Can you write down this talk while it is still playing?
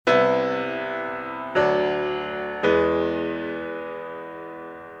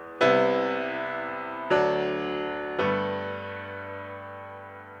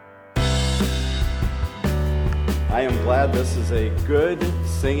glad this is a good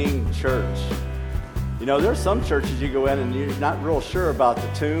singing church. You know, there's some churches you go in and you're not real sure about the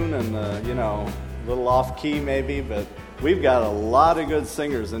tune and a little off key maybe, but we've got a lot of good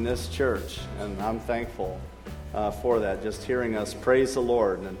singers in this church, and I'm thankful for that, just hearing us praise the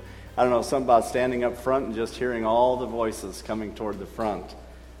Lord. And I don't know, something about standing up front and just hearing all the voices coming toward the front.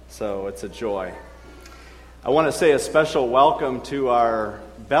 So it's a joy. I want to say a special welcome to our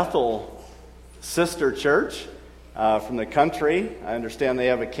Bethel sister church from the country. I understand they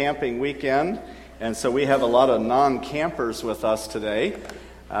have a camping weekend, and so we have a lot of non-campers with us today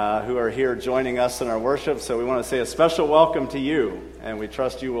who are here joining us in our worship. So we want to say a special welcome to you, and we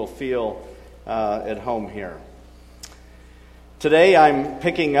trust you will feel at home here. Today I'm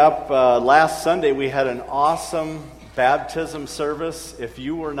picking up, last Sunday we had an awesome baptism service. If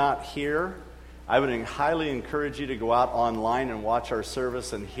you were not here, I would highly encourage you to go out online and watch our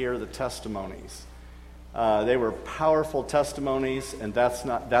service and hear the testimonies. They were powerful testimonies, and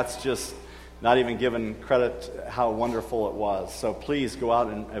that's just not even giving credit how wonderful it was. So please go out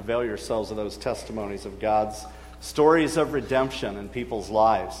and avail yourselves of those testimonies of God's stories of redemption in people's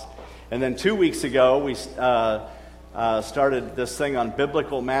lives. And then 2 weeks ago, we started this thing on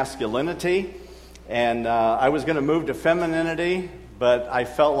biblical masculinity, and I was going to move to femininity, but I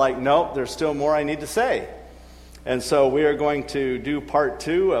felt like, nope, there's still more I need to say. And so we are going to do part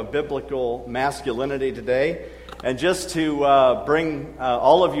 2 of biblical masculinity today. And just to bring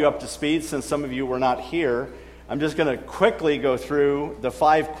all of you up to speed, since some of you were not here, I'm just going to quickly go through the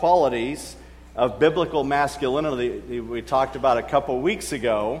 5 qualities of biblical masculinity we talked about a couple weeks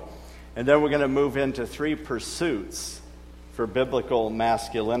ago. And then we're going to move into 3 pursuits for biblical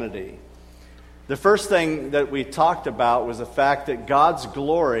masculinity. The first thing that we talked about was the fact that God's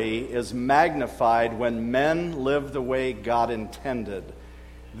glory is magnified when men live the way God intended.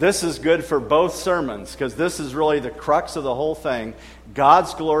 This is good for both sermons, because this is really the crux of the whole thing.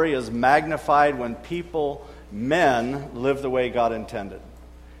 God's glory is magnified when men live the way God intended.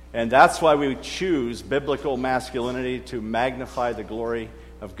 And that's why we choose biblical masculinity, to magnify the glory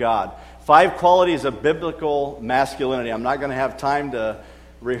of God. 5 qualities of biblical masculinity. I'm not going to have time to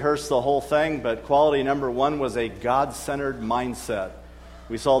rehearse the whole thing, but quality number 1 was a God-centered mindset.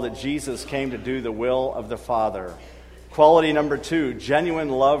 We saw that Jesus came to do the will of the Father. Quality number 2, genuine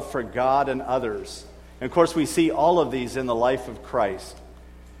love for God and others. And of course, we see all of these in the life of Christ.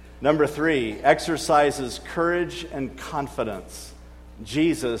 Number 3, exercises courage and confidence.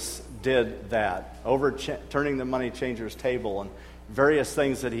 Jesus did that, overturning the money changer's table and various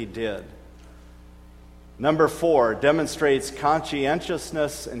things that he did. Number 4, demonstrates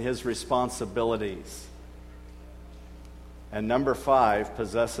conscientiousness in his responsibilities. And number 5,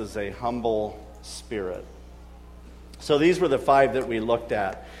 possesses a humble spirit. So these were the 5 that we looked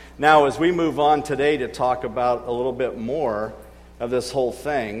at. Now, as we move on today to talk about a little bit more of this whole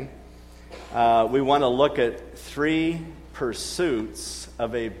thing, we want to look at 3 pursuits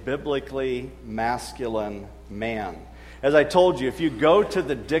of a biblically masculine man. As I told you, if you go to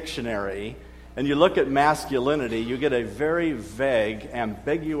the dictionary and you look at masculinity, you get a very vague,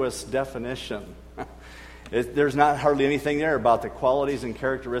 ambiguous definition. There's not hardly anything there about the qualities and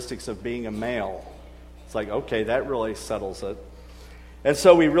characteristics of being a male. It's like, okay, that really settles it. And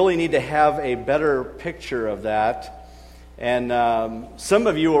so we really need to have a better picture of that. And some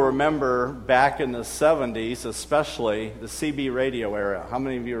of you will remember back in the 70s, especially the CB radio era. How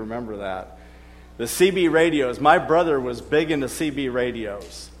many of you remember that? The CB radios. My brother was big into CB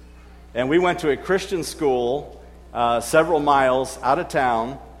radios. And we went to a Christian school several miles out of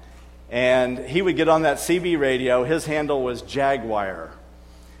town, and he would get on that CB radio. His handle was Jaguar.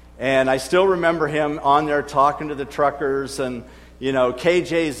 And I still remember him on there talking to the truckers, and,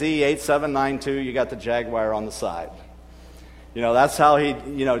 KJZ 8792, you got the Jaguar on the side. That's how he,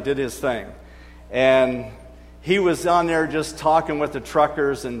 did his thing. And he was on there just talking with the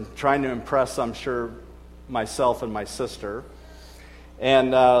truckers and trying to impress, I'm sure, myself and my sister.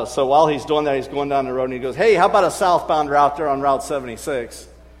 And so while he's doing that, he's going down the road and he goes, "Hey, how about a southbound route there on Route 76?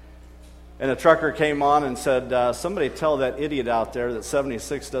 And a trucker came on and said, "Somebody tell that idiot out there that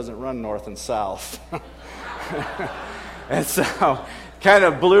 76 doesn't run north and south." And so kind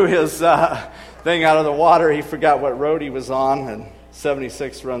of blew his thing out of the water. He forgot what road he was on, and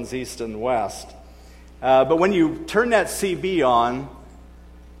 76 runs east and west. But when you turn that CB on,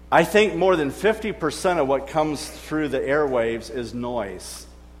 I think more than 50% of what comes through the airwaves is noise,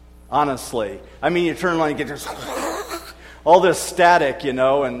 honestly. I mean, you turn on and you get just all this static, and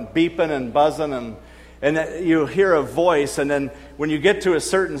beeping and buzzing, and you hear a voice, and then when you get to a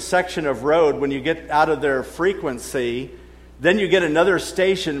certain section of road, when you get out of their frequency, Then you get another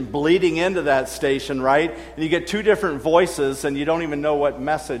station bleeding into that station, right? And you get two different voices, and you don't even know what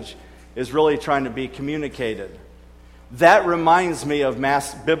message is really trying to be communicated. That reminds me of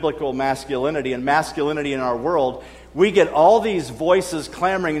biblical masculinity and masculinity in our world. We get all these voices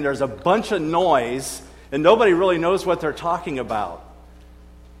clamoring, and there's a bunch of noise, and nobody really knows what they're talking about.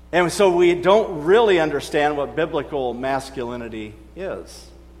 And so we don't really understand what biblical masculinity is.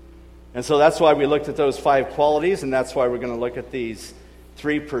 And so that's why we looked at those 5 qualities, and that's why we're going to look at these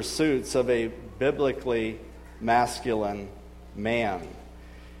 3 pursuits of a biblically masculine man.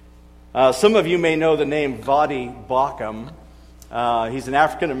 Some of you may know the name Voddie Baucham. He's an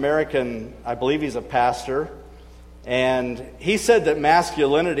African-American, I believe he's a pastor. And he said that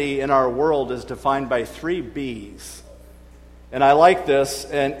masculinity in our world is defined by 3 B's. And I like this,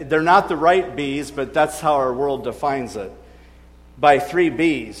 and they're not the right B's, but that's how our world defines it. By 3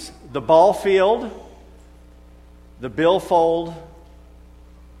 B's. The ball field, the billfold,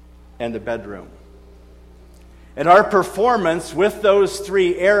 and the bedroom. And our performance with those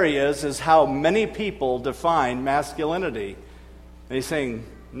 3 areas is how many people define masculinity. And he's saying,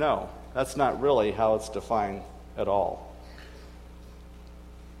 no, that's not really how it's defined at all.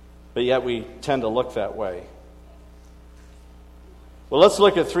 But yet we tend to look that way. Well, let's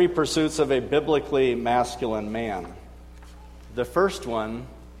look at 3 pursuits of a biblically masculine man. The first one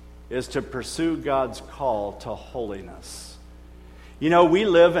is to pursue God's call to holiness. You know, we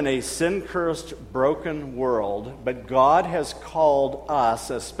live in a sin-cursed, broken world, but God has called us,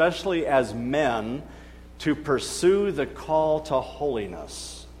 especially as men, to pursue the call to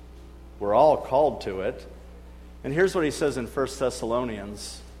holiness. We're all called to it. And here's what he says in 1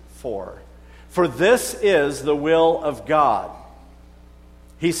 Thessalonians 4. For this is the will of God.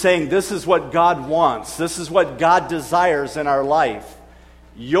 He's saying this is what God wants. This is what God desires in our life.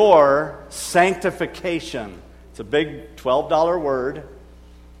 Your sanctification. It's a big $12 word,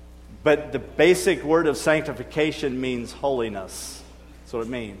 but the basic word of sanctification means holiness. That's what it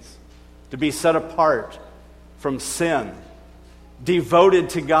means. To be set apart from sin,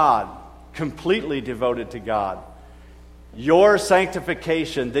 devoted to God, completely devoted to God. Your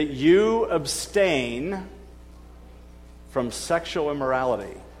sanctification, that you abstain from sexual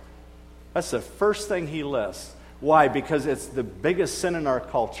immorality. That's the first thing he lists. Why? Because it's the biggest sin in our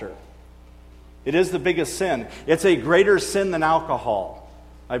culture. It is the biggest sin. It's a greater sin than alcohol,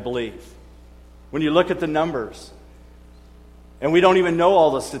 I believe, when you look at the numbers. And we don't even know all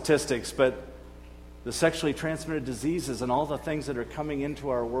the statistics, but the sexually transmitted diseases and all the things that are coming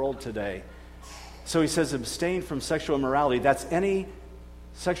into our world today. So he says, abstain from sexual immorality. That's any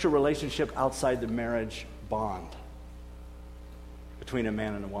sexual relationship outside the marriage bond between a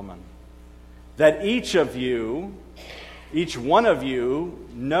man and a woman. That each one of you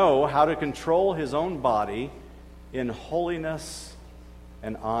know how to control his own body in holiness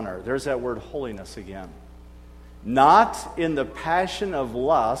and honor. There's that word holiness again. Not in the passion of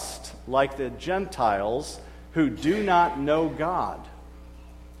lust like the Gentiles who do not know God.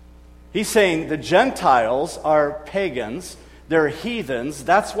 He's saying the Gentiles are pagans. They're heathens.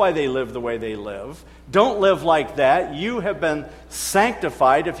 That's why they live the way they live. Don't live like that. You have been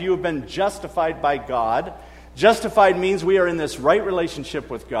sanctified if you have been justified by God. Justified means we are in this right relationship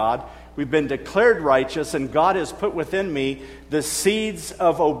with God. We've been declared righteous, and God has put within me the seeds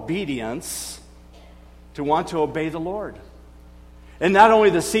of obedience to want to obey the Lord. And not only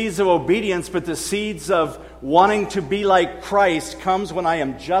the seeds of obedience, but the seeds of wanting to be like Christ comes when I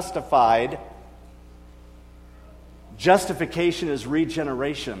am justified. Justification is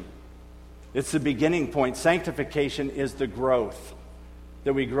regeneration. It's the beginning point. Sanctification is the growth,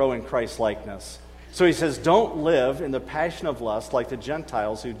 that we grow in Christ's likeness. So he says, don't live in the passion of lust like the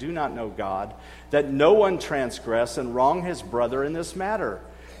Gentiles who do not know God, that no one transgress and wrong his brother in this matter.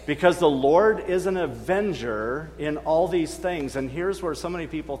 Because the Lord is an avenger in all these things. And here's where so many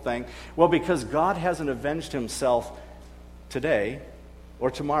people think, well, because God hasn't avenged himself today or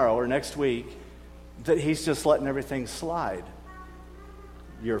tomorrow or next week, that he's just letting everything slide.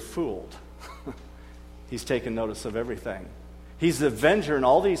 You're fooled. He's taken notice of everything. He's the avenger in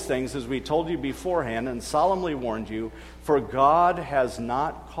all these things, as we told you beforehand and solemnly warned you, for God has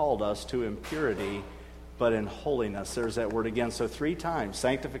not called us to impurity, but in holiness. There's that word again. So 3 times,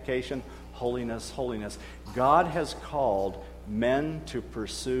 sanctification, holiness, holiness. God has called men to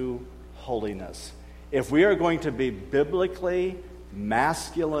pursue holiness. If we are going to be biblically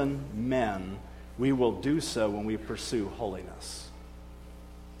masculine men, we will do so when we pursue holiness.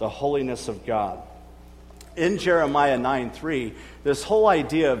 The holiness of God. In Jeremiah 9:3, this whole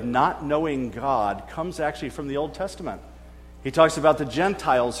idea of not knowing God comes actually from the Old Testament. He talks about the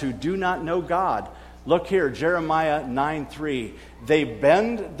Gentiles who do not know God. Look here, Jeremiah 9:3. They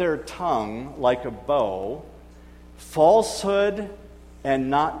bend their tongue like a bow. Falsehood and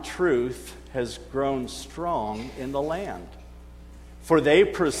not truth has grown strong in the land. For they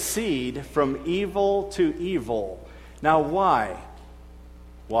proceed from evil to evil. Now why?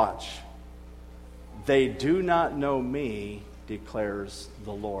 Watch. They do not know me, declares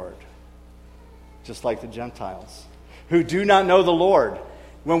the Lord. Just like the Gentiles, who do not know the Lord.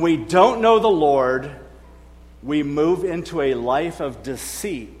 When we don't know the Lord, we move into a life of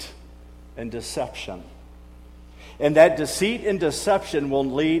deceit and deception. And that deceit and deception will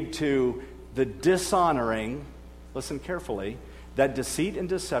lead to the dishonoring, listen carefully, that deceit and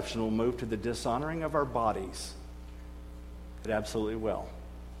deception will move to the dishonoring of our bodies. It absolutely will.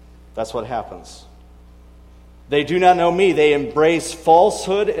 That's what happens. They do not know me. They embrace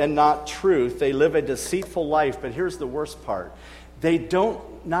falsehood and not truth. They live a deceitful life. But here's the worst part. They don't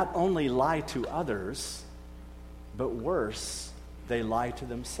not only lie to others, but worse, they lie to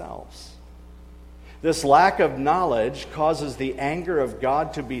themselves. This lack of knowledge causes the anger of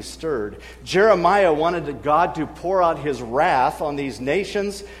God to be stirred. Jeremiah wanted God to pour out his wrath on these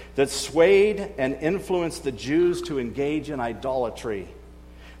nations that swayed and influenced the Jews to engage in idolatry.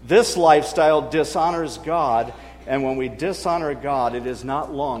 This lifestyle dishonors God, and when we dishonor God, it is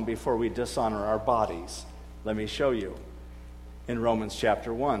not long before we dishonor our bodies. Let me show you. In Romans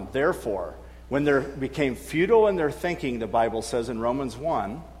chapter 1. Therefore, when they became futile in their thinking, the Bible says in Romans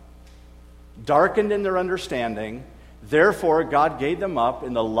 1, darkened in their understanding, therefore God gave them up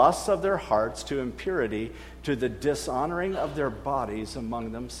in the lusts of their hearts to impurity, to the dishonoring of their bodies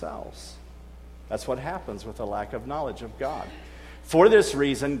among themselves. That's what happens with a lack of knowledge of God. For this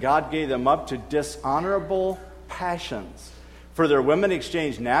reason, God gave them up to dishonorable passions. For their women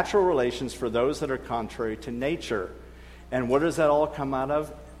exchanged natural relations for those that are contrary to nature. And what does that all come out of?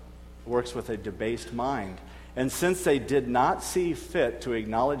 It works with a debased mind. And since they did not see fit to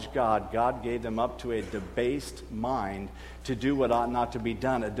acknowledge God, God gave them up to a debased mind to do what ought not to be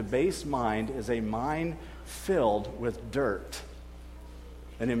done. A debased mind is a mind filled with dirt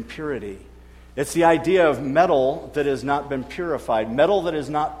and impurity. It's the idea of metal that has not been purified. Metal that is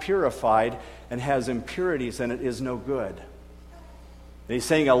not purified and has impurities in it is no good. And he's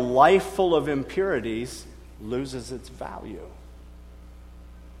saying a life full of impurities loses its value.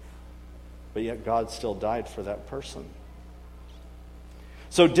 But yet God still died for that person.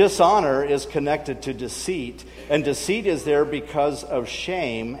 So dishonor is connected to deceit, and deceit is there because of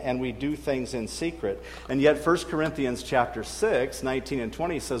shame, and we do things in secret. And yet 1 Corinthians chapter 6, 19 and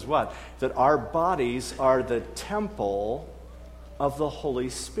 20 says what? That our bodies are the temple of the Holy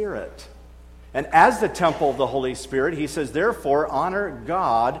Spirit. And as the temple of the Holy Spirit, he says, therefore, honor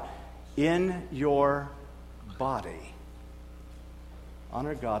God in your body.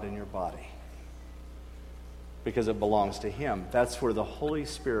 Honor God in your body. Because it belongs to him. That's where the Holy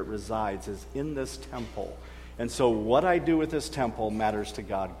Spirit resides, is in this temple. And so what I do with this temple matters to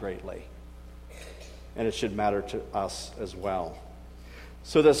God greatly. And it should matter to us as well.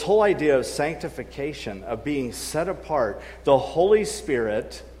 So this whole idea of sanctification, of being set apart, the Holy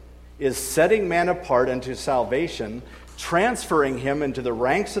Spirit is setting man apart unto salvation, transferring him into the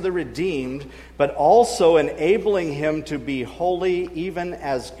ranks of the redeemed, but also enabling him to be holy even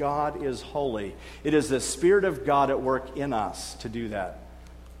as God is holy. It is the Spirit of God at work in us to do that.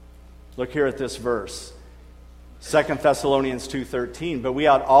 Look here at this verse. 2 Thessalonians 2:13, but we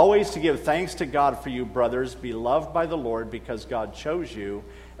ought always to give thanks to God for you, brothers, beloved by the Lord, because God chose you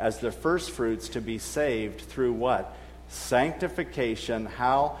as the firstfruits to be saved through what? Sanctification.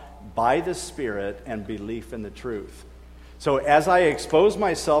 How? By the Spirit and belief in the truth. So as I expose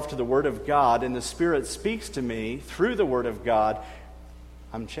myself to the Word of God and the Spirit speaks to me through the Word of God,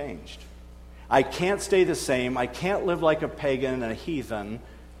 I'm changed. I can't stay the same. I can't live like a pagan and a heathen.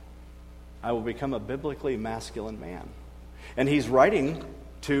 I will become a biblically masculine man. And he's writing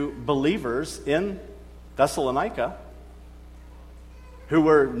to believers in Thessalonica who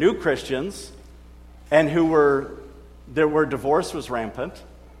were new Christians and where divorce was rampant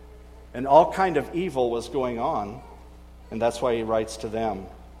and all kind of evil was going on. And that's why he writes to them.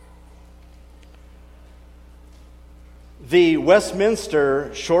 The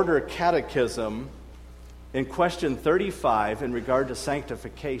Westminster Shorter Catechism, in question 35, in regard to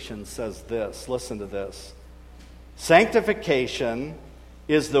sanctification, says this. Listen to this. Sanctification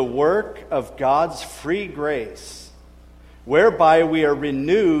is the work of God's free grace, whereby we are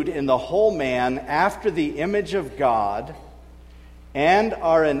renewed in the whole man after the image of God, and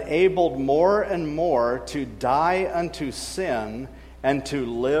are enabled more and more to die unto sin and to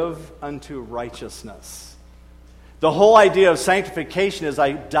live unto righteousness. The whole idea of sanctification is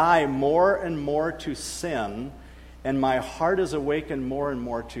I die more and more to sin, and my heart is awakened more and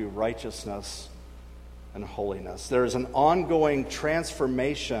more to righteousness and holiness. There is an ongoing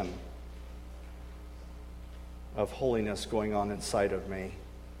transformation of holiness going on inside of me.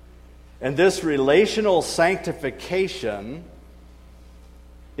 And this relational sanctification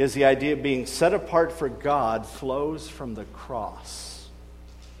is the idea of being set apart for God, flows from the cross,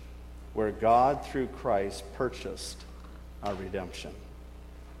 where God, through Christ, purchased our redemption.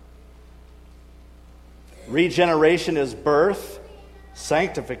 Regeneration is birth.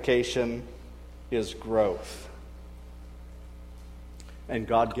 Sanctification is growth. And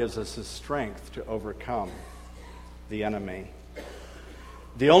God gives us His strength to overcome the enemy.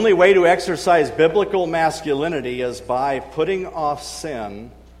 The only way to exercise biblical masculinity is by putting off sin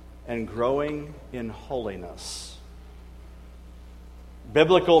and growing in holiness.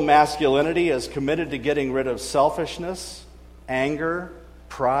 Biblical masculinity is committed to getting rid of selfishness, anger,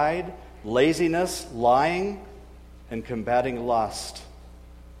 pride, laziness, lying, and combating lust.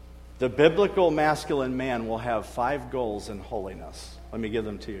 The biblical masculine man will have 5 goals in holiness. Let me give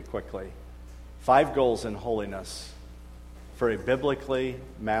them to you quickly. 5 goals in holiness for a biblically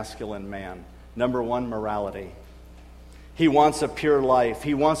masculine man. Number 1, morality. He wants a pure life.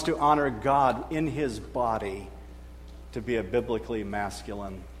 He wants to honor God in his body to be a biblically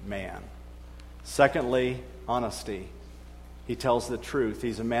masculine man. Secondly, honesty. He tells the truth.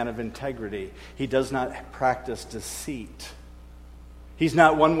 He's a man of integrity. He does not practice deceit. He's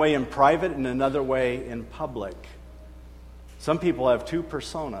not one way in private and another way in public. Some people have 2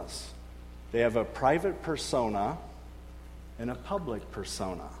 personas. They have a private persona and a public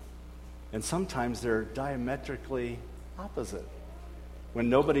persona. And sometimes they're diametrically opposite. When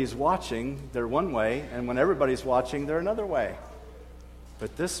nobody's watching, they're one way, and when everybody's watching, they're another way.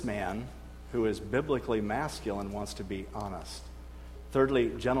 But this man, who is biblically masculine, wants to be honest.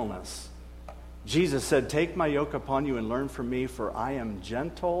 Thirdly, gentleness. Jesus said, "Take my yoke upon you and learn from me, for I am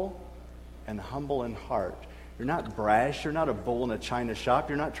gentle and humble in heart." You're not brash. You're not a bull in a china shop.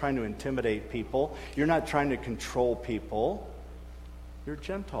 You're not trying to intimidate people. You're not trying to control people. You're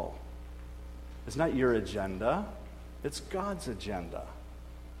gentle. It's not your agenda. It's God's agenda.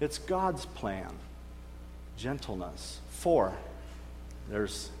 It's God's plan. Gentleness. 4.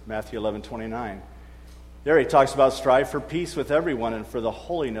 There's Matthew 11:29. There he talks about strive for peace with everyone and for the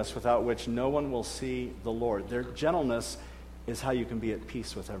holiness without which no one will see the Lord. Their gentleness is how you can be at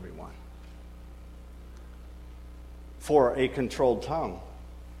peace with everyone. 4, a controlled tongue.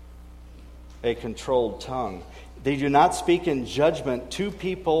 A controlled tongue. They do not speak in judgment to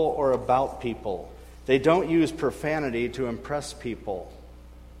people or about people. They don't use profanity to impress people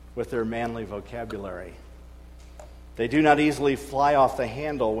with their manly vocabulary. They do not easily fly off the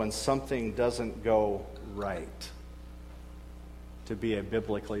handle when something doesn't go right. To be a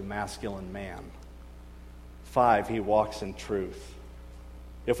biblically masculine man. 5, he walks in truth.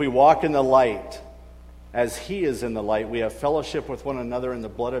 If we walk in the light, as he is in the light, we have fellowship with one another, and the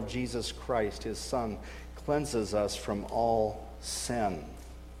blood of Jesus Christ, his Son, cleanses us from all sin.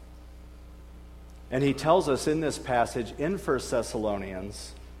 And he tells us in this passage in 1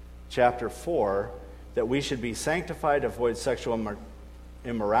 Thessalonians chapter 4 that we should be sanctified, avoid sexual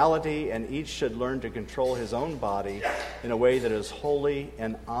immorality, and each should learn to control his own body in a way that is holy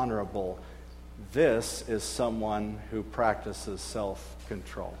and honorable. This is someone who practices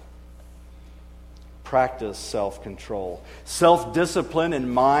self-control. Practice self-control. Self-discipline in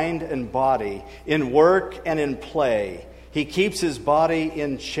mind and body, in work and in play. He keeps his body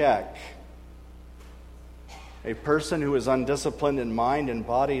in check. A person who is undisciplined in mind and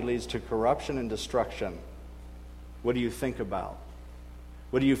body leads to corruption and destruction. What do you think about?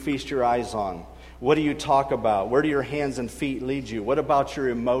 What do you feast your eyes on? What do you talk about? Where do your hands and feet lead you? What about your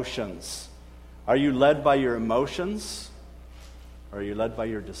emotions? Are you led by your emotions? Or are you led by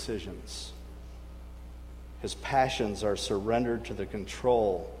your decisions? His passions are surrendered to the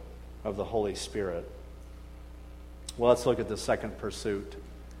control of the Holy Spirit. Well, let's look at the second pursuit.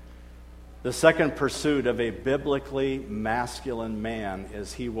 The second pursuit of a biblically masculine man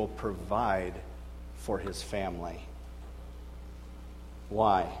is he will provide for his family.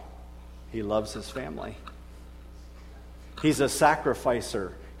 Why? He loves his family. He's a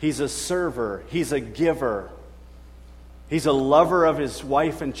sacrificer. He's a server. He's a giver. He's a lover of his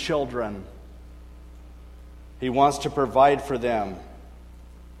wife and children. He wants to provide for them.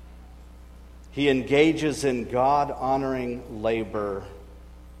 He engages in God-honoring labor.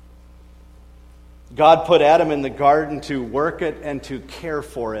 God put Adam in the garden to work it and to care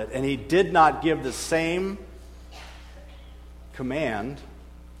for it, and he did not give the same command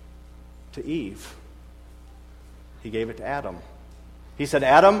to Eve. He gave it to Adam. He said,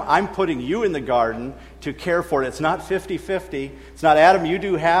 Adam, I'm putting you in the garden to care for it. It's not 50-50. It's not, Adam, you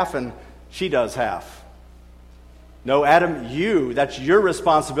do half and she does half. No, Adam, that's your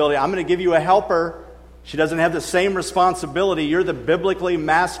responsibility. I'm going to give you a helper. She doesn't have the same responsibility. You're the biblically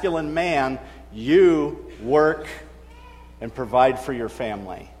masculine man. You work and provide for your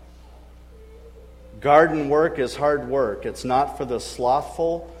family. Garden work is hard work. It's not for the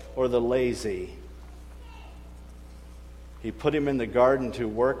slothful or the lazy. He put him in the garden to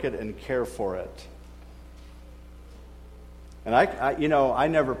work it and care for it. And I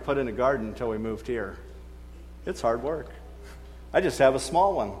never put in a garden until we moved here. It's hard work. I just have a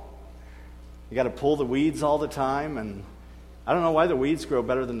small one. You got to pull the weeds all the time, and I don't know why the weeds grow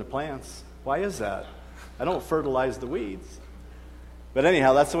better than the plants. Why is that? I don't fertilize the weeds. But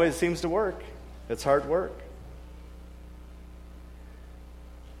anyhow, that's the way it seems to work. It's hard work.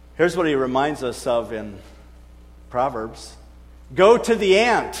 Here's what he reminds us of in Proverbs. Go to the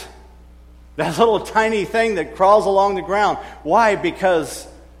ant. That little tiny thing that crawls along the ground. Why? Because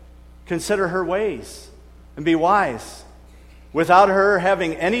consider her ways and be wise. Without her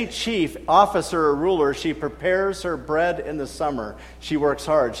having any chief, officer, or ruler, she prepares her bread in the summer. She works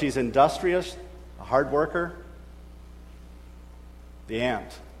hard. She's industrious, a hard worker. The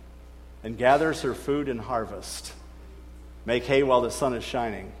ant. And gathers her food in harvest. Make hay while the sun is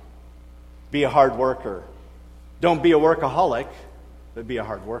shining. Be a hard worker. Don't be a workaholic, but be a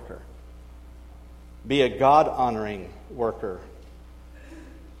hard worker. Be a God-honoring worker.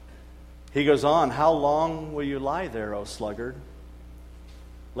 He goes on, how long will you lie there, O sluggard?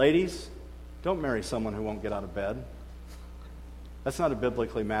 Ladies, don't marry someone who won't get out of bed. That's not a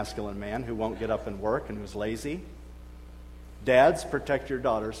biblically masculine man who won't get up and work and who's lazy. Dads, protect your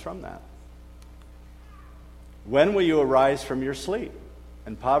daughters from that. When will you arise from your sleep?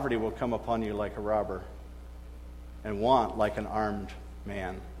 And poverty will come upon you like a robber, and want like an armed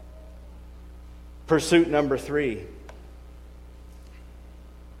man. Pursuit number 3.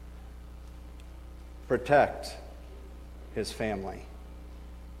 Protect his family.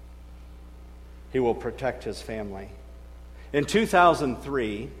 He will protect his family. In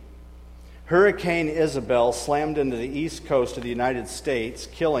 2003, Hurricane Isabel slammed into the east coast of the United States,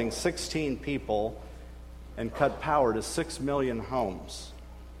 killing 16 people and cut power to 6 million homes.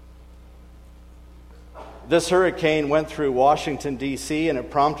 This hurricane went through Washington, D.C., and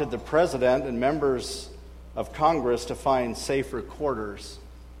it prompted the president and members of Congress to find safer quarters.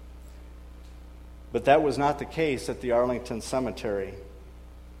 But that was not the case at the Arlington Cemetery,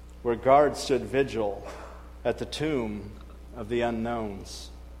 where guards stood vigil at the tomb of the unknowns,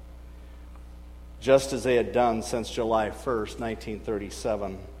 just as they had done since July 1st,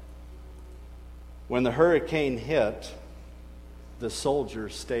 1937. When the hurricane hit, the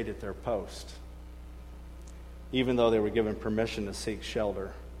soldiers stayed at their post, even though they were given permission to seek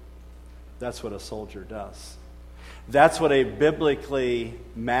shelter. That's what a soldier does. That's what a biblically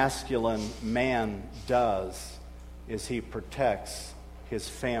masculine man does, is he protects his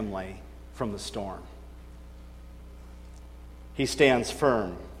family from the storm. He stands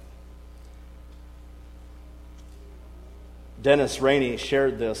firm. Dennis Rainey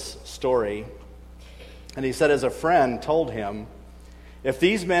shared this story, and he said, as a friend told him, if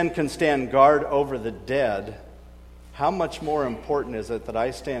these men can stand guard over the dead, how much more important is it that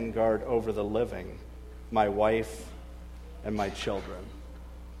I stand guard over the living, my wife and my children?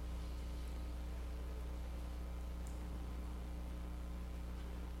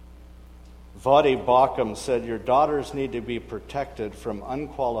 Vadi Bakum said, your daughters need to be protected from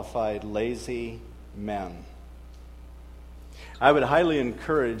unqualified, lazy men. I would highly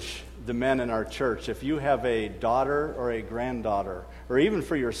encourage the men in our church, if you have a daughter or a granddaughter, or even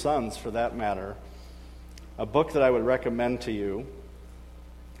for your sons for that matter, a book that I would recommend to you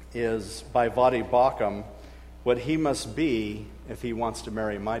is by Vadi Bakum, What He Must Be If He Wants to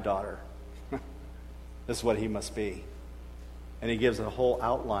Marry My Daughter. This is what he must be. And he gives a whole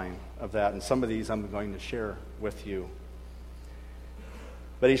outline of that, and some of these I'm going to share with you.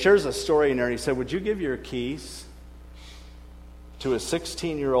 But he shares a story in there, and he said, would you give your keys to a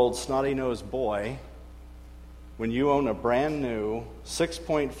 16-year-old snotty-nosed boy when you own a brand new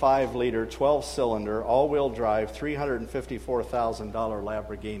 6.5 liter 12-cylinder all-wheel drive $354,000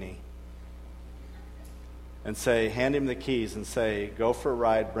 Lamborghini, and say, hand him the keys and say, go for a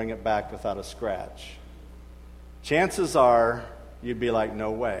ride, bring it back without a scratch? Chances are you'd be like,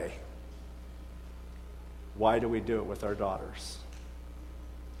 no way. Why do we do it with our daughters?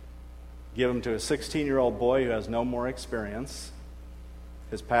 Give them to a 16-year-old boy who has no more experience.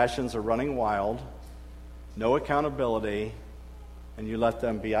 His passions are running wild, no accountability, and you let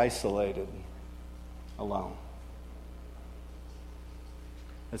them be isolated, alone.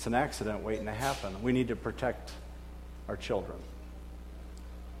 It's an accident waiting to happen. We need to protect our children.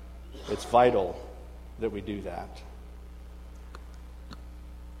 It's vital that we do that.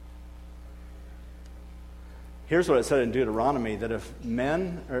 Here's what it said in Deuteronomy, that if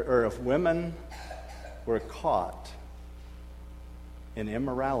men or if women were caught in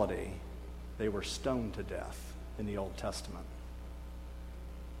immorality, they were stoned to death in the Old Testament.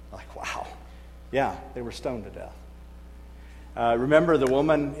 Like, wow. Yeah, they were stoned to death. Remember, the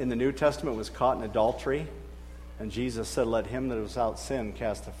woman in the New Testament was caught in adultery, and Jesus said, "Let him that is without sin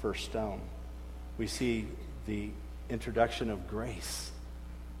cast the first stone." We see the introduction of grace,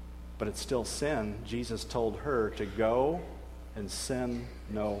 but it's still sin. Jesus told her to go and sin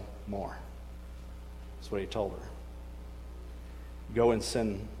no more. That's what he told her. Go and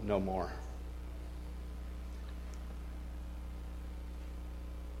sin no more.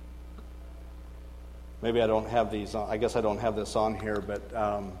 Maybe I don't have these on. I guess I don't have this on here,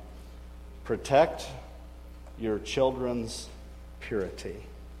 but protect your children's purity.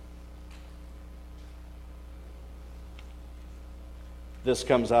 This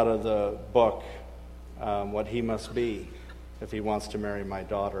comes out of the book, What He Must Be If He Wants to Marry My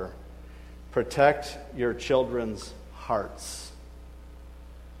Daughter. Protect your children's hearts.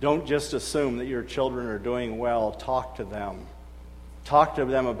 Don't just assume that your children are doing well. Talk to them. Talk to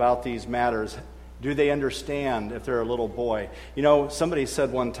them about these matters. Do they understand if they're a little boy? You know, somebody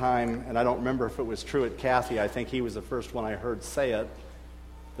said one time, and I don't remember if it was true at Kathy, I think he was the first one I heard say it,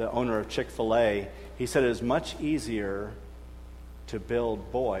 the owner of Chick-fil-A. He said it is much easier to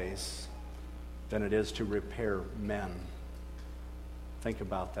build boys than it is to repair men. Think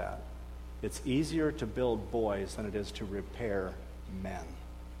about that. It's easier to build boys than it is to repair men.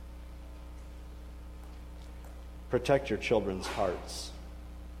 Protect your children's hearts.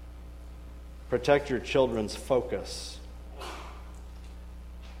 Protect your children's focus.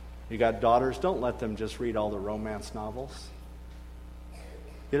 You got daughters, don't let them just read all the romance novels.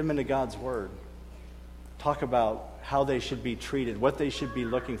 Get them into God's Word. Talk about how they should be treated, what they should be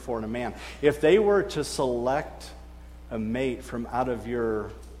looking for in a man. If they were to select a mate from out of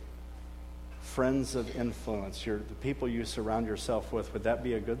your friends of influence, the people you surround yourself with, would that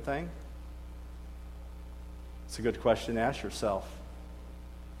be a good thing? It's a good question to ask yourself.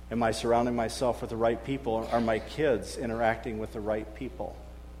 Am I surrounding myself with the right people? Are my kids interacting with the right people?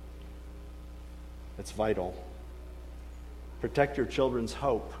 It's vital. Protect your children's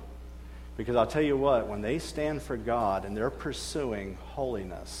hope. Because I'll tell you what, when they stand for God and they're pursuing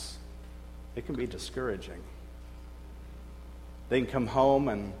holiness, it can be discouraging. They can come home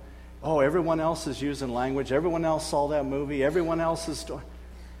and, everyone else is using language. Everyone else saw that movie. Everyone else is doing.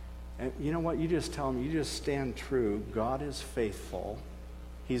 And you know what? You just tell them, you just stand true. God is faithful.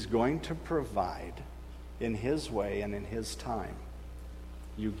 He's going to provide in His way and in His time.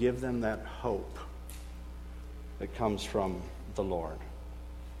 You give them that hope that comes from the Lord.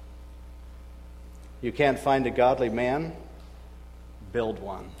 You can't find a godly man? Build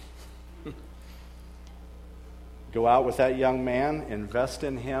one. Go out with that young man, invest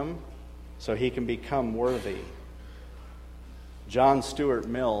in him so he can become worthy. John Stuart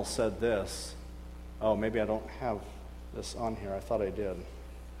Mill said this. Oh, maybe I don't have this on here. I thought I did.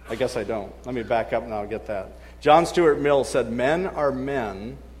 I guess I don't. Let me back up and I'll get that. John Stuart Mill said, "Men are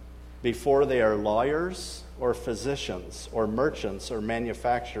men before they are lawyers or physicians or merchants or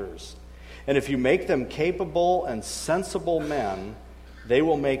manufacturers. And if you make them capable and sensible men, they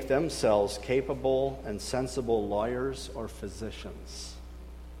will make themselves capable and sensible lawyers or physicians."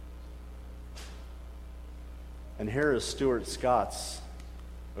 And here is Stuart Scott's,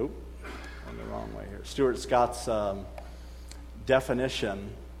 I'm the wrong way here. Stuart Scott's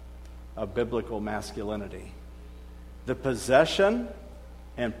definition of biblical masculinity. The possession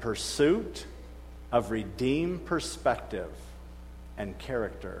and pursuit of redeemed perspective and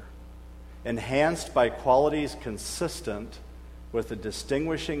character, enhanced by qualities consistent with the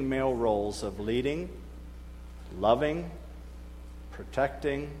distinguishing male roles of leading, loving,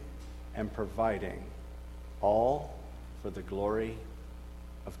 protecting, and providing, all for the glory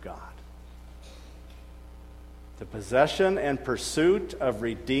of God. The possession and pursuit of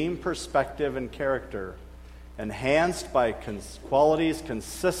redeemed perspective and character, enhanced by qualities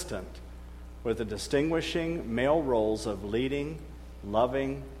consistent with the distinguishing male roles of leading,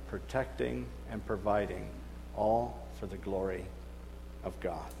 loving, protecting, and providing, all for the glory of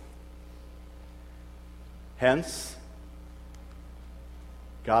God. Hence,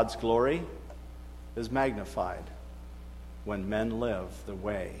 God's glory is magnified when men live the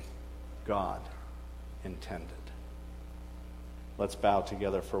way God intended. Let's bow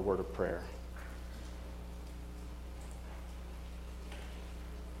together for a word of prayer.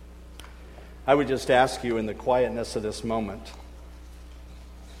 I would just ask you in the quietness of this moment,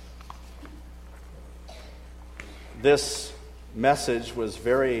 this message was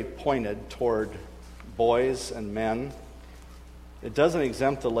very pointed toward boys and men. It doesn't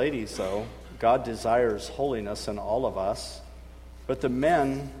exempt the ladies, though. God desires holiness in all of us. But the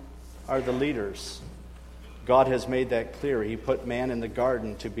men are the leaders. God has made that clear. He put man in the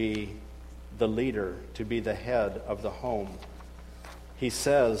garden to be the leader, to be the head of the home. He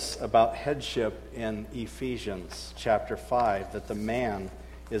says about headship in Ephesians chapter 5 that the man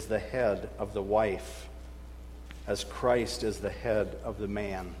is the head of the wife, as Christ is the head of the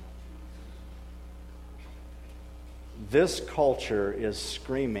man. This culture is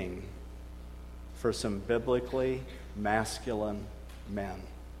screaming for some biblically masculine men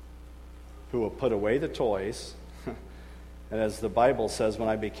who will put away the toys. And as the Bible says, when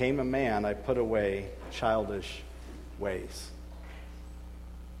I became a man, I put away childish ways.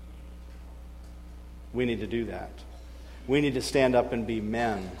 We need to do that. We need to stand up and be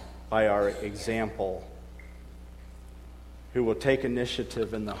men by our example, who will take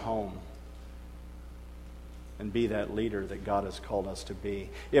initiative in the home and be that leader that God has called us to be.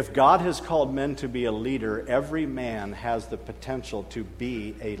 If God has called men to be a leader, every man has the potential to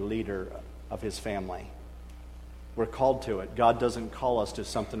be a leader of his family. We're called to it. God doesn't call us to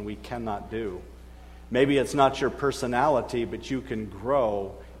something we cannot do. Maybe it's not your personality, but you can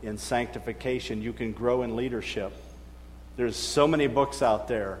grow in sanctification. You can grow in leadership. There's so many books out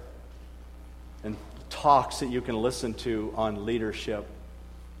there and talks that you can listen to on leadership.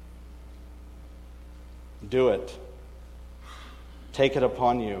 Do it. Take it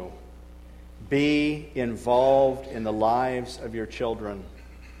upon you. Be involved in the lives of your children.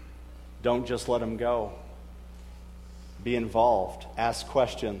 Don't just let them go. Be involved. Ask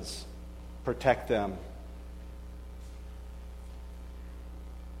questions. Protect them.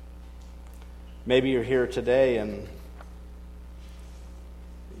 Maybe you're here today and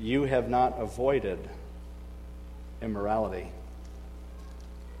you have not avoided immorality.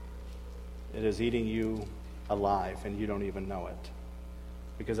 It is eating you alive and you don't even know it,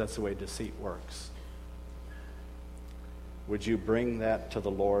 because that's the way deceit works. Would you bring that to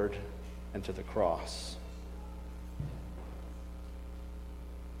the Lord and to the cross?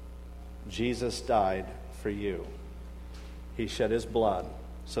 Jesus died for you. He shed his blood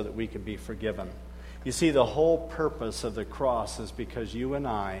so that we could be forgiven. You see, the whole purpose of the cross is because you and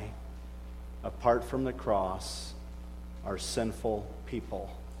I, apart from the cross, are sinful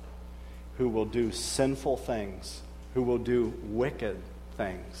people who will do sinful things, who will do wicked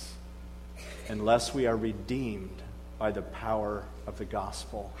things, unless we are redeemed by the power of the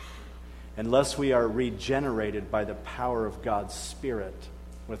gospel, unless we are regenerated by the power of God's Spirit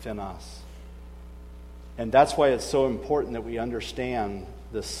within us. And that's why it's so important that we understand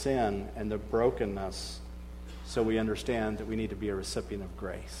the sin and the brokenness, so we understand that we need to be a recipient of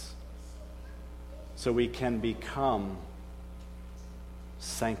grace, so we can become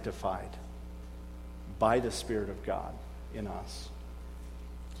sanctified by the Spirit of God in us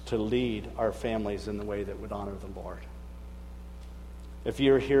to lead our families in the way that would honor the Lord. If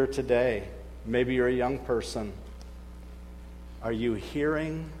you're here today, maybe you're a young person, are you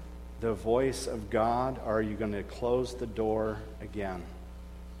hearing the voice of God, or are you going to close the door again?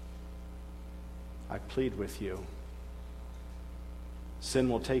 I plead with you. Sin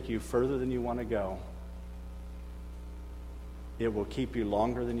will take you further than you want to go. It will keep you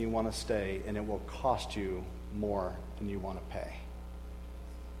longer than you want to stay, and it will cost you more than you want to pay.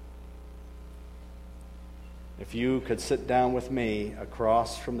 If you could sit down with me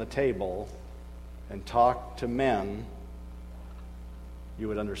across from the table and talk to men, you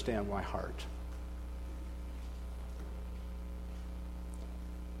would understand my heart.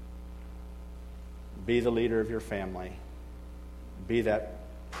 Be the leader of your family. Be that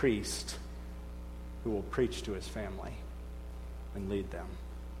priest who will preach to his family and lead them.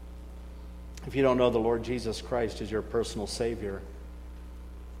 If you don't know the Lord Jesus Christ as your personal Savior,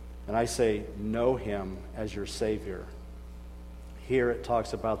 and I say know him as your Savior, here it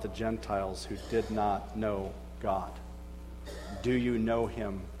talks about the Gentiles who did not know God. Do you know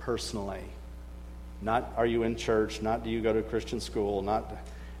him personally? Not are you in church, not do you go to Christian school, not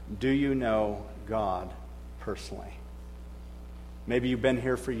do you know God personally? Maybe you've been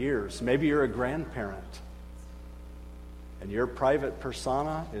here for years. Maybe you're a grandparent, and your private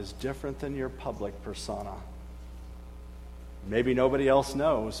persona is different than your public persona. Maybe nobody else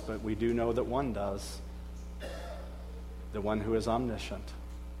knows, but we do know that one does. The one who is omniscient.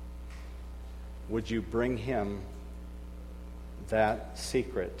 Would you bring him that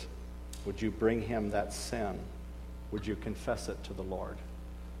secret? Would you bring him that sin? Would you confess it to the Lord?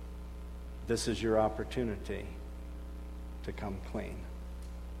 this is your opportunity to come clean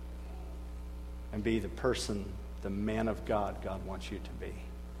and be the person, the man of God wants you to be.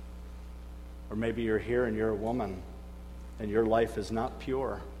 Or maybe you're here and you're a woman and your life is not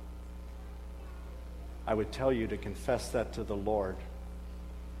pure. I would tell you to confess that to the Lord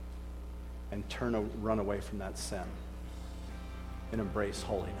and run away from that sin and embrace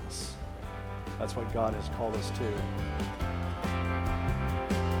holiness. That's what God has called us to.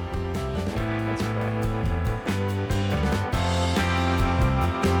 Let's pray.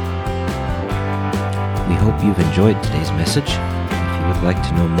 We hope you've enjoyed today's message. If you would like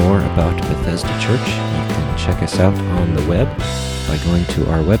to know more about Bethesda Church, you can check us out on the web by going to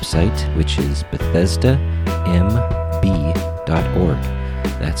our website, which is BethesdaMB.org.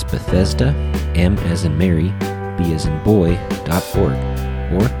 That's Bethesda, M as in Mary, B as in boy.org.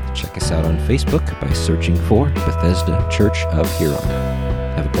 Or check us out on Facebook by searching for Bethesda Church of Huron.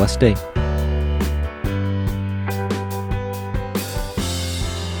 Have a blessed day.